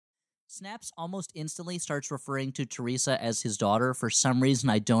Snaps almost instantly starts referring to Teresa as his daughter for some reason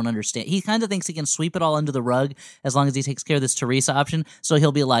I don't understand. He kind of thinks he can sweep it all under the rug as long as he takes care of this Teresa option. So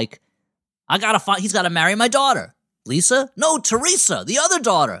he'll be like, he's got to marry my daughter. Lisa? No, Teresa, the other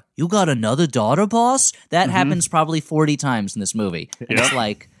daughter. You got another daughter, boss? That happens probably 40 times in this movie. And it's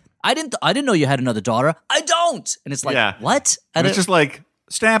like, I didn't know you had another daughter. I don't. And it's like, what? And it's just like,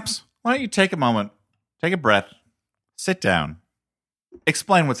 Snaps, why don't you take a moment, take a breath, sit down,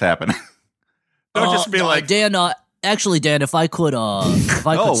 explain what's happening. Don't just be like, Dan. Actually, Dan, if I could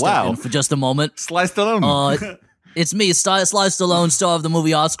step in for just a moment. Sly Stallone. It's me, Sly Stallone, star of the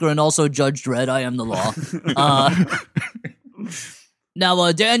movie Oscar, and also Judge Dredd. I am the law.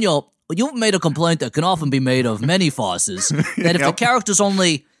 Now, Daniel, you've made a complaint that can often be made of many farces, that if the characters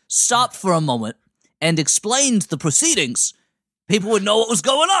only stopped for a moment and explained the proceedings, people would know what was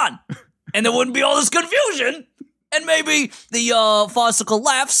going on, and there wouldn't be all this confusion, and maybe the farcical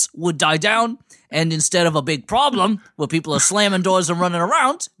laughs would die down, and instead of a big problem where people are slamming doors and running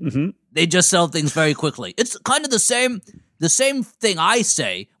around, they just sell things very quickly. It's kind of the same thing I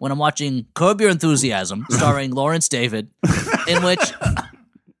say when I'm watching Curb Your Enthusiasm, starring Lawrence David, in which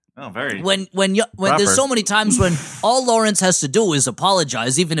when there's so many times when all Lawrence has to do is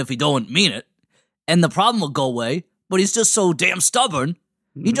apologize, even if he don't mean it, and the problem will go away. But he's just so damn stubborn,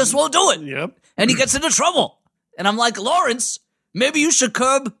 he just won't do it. Yep. And he gets into trouble. And I'm like, Lawrence, maybe you should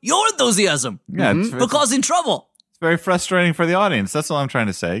curb your enthusom. Yeah, for causing trouble. It's very frustrating for the audience. That's all I'm trying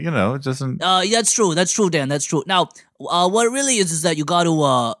to say. You know, it doesn't... That's true. That's true, Dan. That's true. Now, what it really is that you got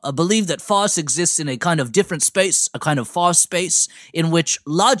to believe that farce exists in a kind of different space, a kind of farce space, in which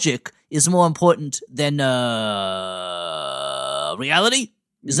logic is more important than reality.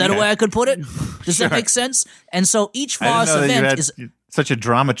 Is that a way I could put it? Does that make sense? And so each farce event is... Such a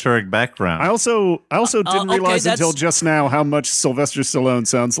dramaturg background. I also didn't realize until just now how much Sylvester Stallone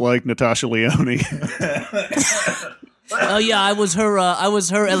sounds like Natasha Lyonne. Oh yeah, I was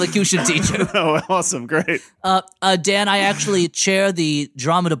her elocution teacher. Oh, awesome, great. Dan, I actually chair the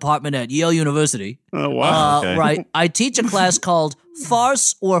drama department at Yale University. Oh wow, okay. Right. I teach a class called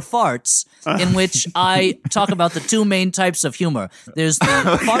Farce or Farts, in which I talk about the two main types of humor. There's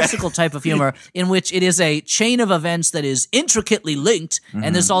the farcical type of humor, in which it is a chain of events that is intricately linked,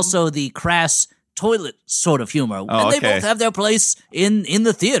 and there's also the crass toilet sort of humor. And they both have their place in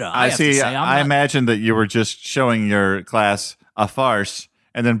the theater. I have to say. I imagine that you were just showing your class a farce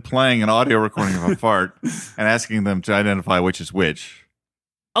and then playing an audio recording of a fart and asking them to identify which is which.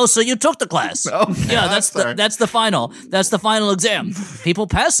 Oh, so you took the class? Oh, yeah, that's the final. That's the final exam. People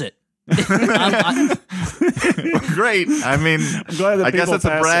pass it. Great. I mean, I'm glad that I guess that's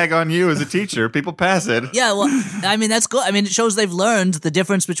a brag on you as a teacher. People pass it. Yeah, well, I mean, that's good. I mean, it shows they've learned the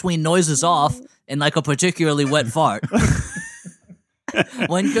difference between noises off and like a particularly wet fart.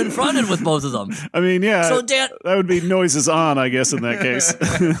 When confronted with both of them. I mean, yeah, so Dan, that would be noises on, I guess, in that case.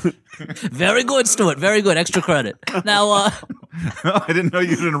 Very good, Stuart. Very good. Extra credit. Now, I didn't know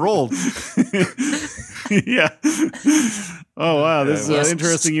you'd enrolled. Yeah. Oh, wow. This is an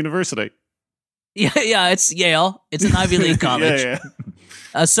interesting university. Yeah, it's Yale. It's an Ivy League college.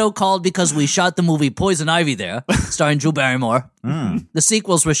 Yeah. So called because we shot the movie Poison Ivy there, starring Drew Barrymore. The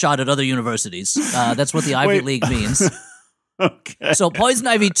sequels were shot at other universities. That's what the Ivy League means. Okay. So Poison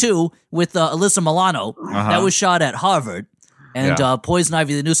Ivy 2 with Alyssa Milano, that was shot at Harvard. And Poison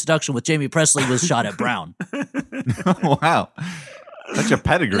Ivy, The New Seduction with Jamie Presley was shot at Brown. Wow. Such a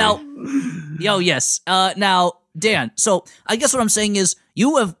pedigree. Now, now, Dan, so I guess what I'm saying is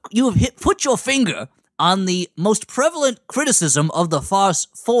you have put your finger on the most prevalent criticism of the farce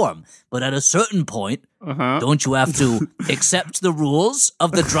form. But at a certain point, don't you have to accept the rules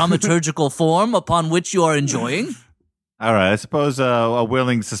of the dramaturgical form upon which you are enjoying? All right, I suppose a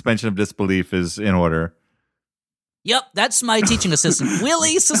willing suspension of disbelief is in order. Yep, that's my teaching assistant.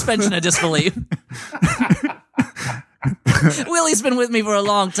 Willie, suspension of disbelief. Willie's been with me for a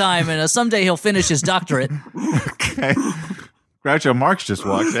long time, and someday he'll finish his doctorate. Okay. Groucho Marx just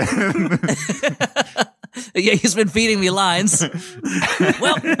walked in. Yeah, he's been feeding me lines.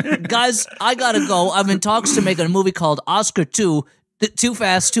 Well, guys, I gotta go. I'm in talks to make a movie called Oscar 2, Too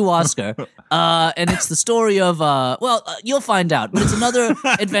Fast, Too Oscar. And it's the story of, you'll find out. But it's another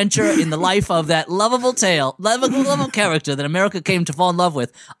adventure in the life of that lovable character that America came to fall in love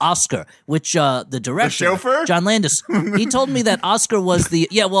with, Oscar, which the director, the chauffeur? John Landis, he told me that Oscar was the,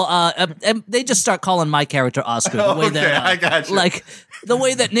 they just start calling my character Oscar. The way that, I got you. Like, the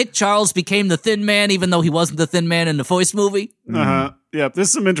way that Nick Charles became the Thin Man, even though he wasn't the Thin Man in the voice movie. Yeah, this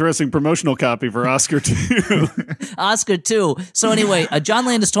is some interesting promotional copy for Oscar 2. Oscar 2. So anyway, John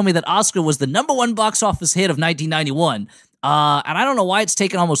Landis told me that Oscar was the #1 box office hit of 1991. And I don't know why it's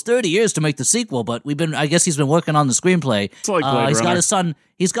taken almost 30 years to make the sequel, but I guess he's been working on the screenplay. It's like Blade he's got Runner.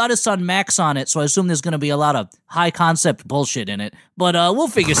 he's got his son Max on it, so I assume there's going to be a lot of high concept bullshit in it. But we'll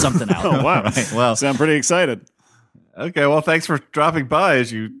figure something out. Oh, wow. Right, well, Sound pretty excited. Okay, well, thanks for dropping by,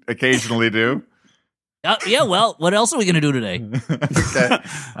 as you occasionally do. Yeah, well, what else are we going to do today? Okay.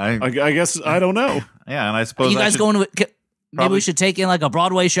 I guess, I don't know. Yeah, and I suppose You guys going to... Maybe we should take in like a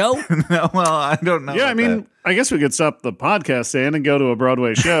Broadway show? No, well, I don't know. Yeah, I mean, I guess we could stop the podcast and go to a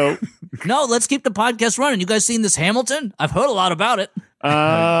Broadway show. No, let's keep the podcast running. You guys seen this Hamilton? I've heard a lot about it.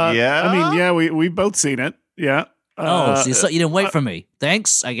 Yeah? I mean, yeah, we've both seen it. Yeah. So you didn't wait for me.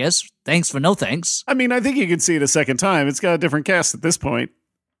 Thanks, I guess. Thanks for no thanks. I mean, I think you can see it a second time. It's got a different cast at this point.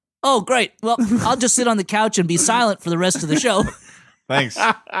 Oh, great. Well, I'll just sit on the couch and be silent for the rest of the show. Thanks.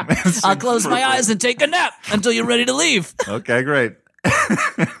 I'll close my eyes and take a nap until you're ready to leave. Okay, great.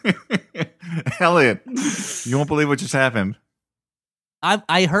 Elliot, you won't believe what just happened.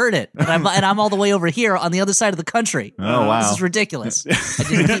 I heard it, and I'm all the way over here on the other side of the country. Oh, wow. This is ridiculous. I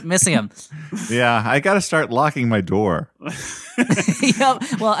just keep missing him. Yeah, I got to start locking my door. Yeah,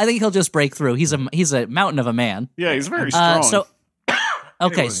 well, I think he'll just break through. He's a mountain of a man. Yeah, he's very strong.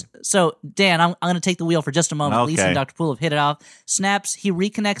 Okay, Anyway. so Dan, I'm going to take the wheel for just a moment. Okay. Lisa and Dr. Poole have hit it off. Snaps, he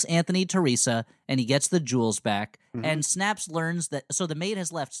reconnects Anthony, Teresa, and he gets the jewels back. And Snaps learns that, so the maid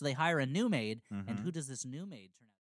has left, so they hire a new maid. And who does this new maid turn out?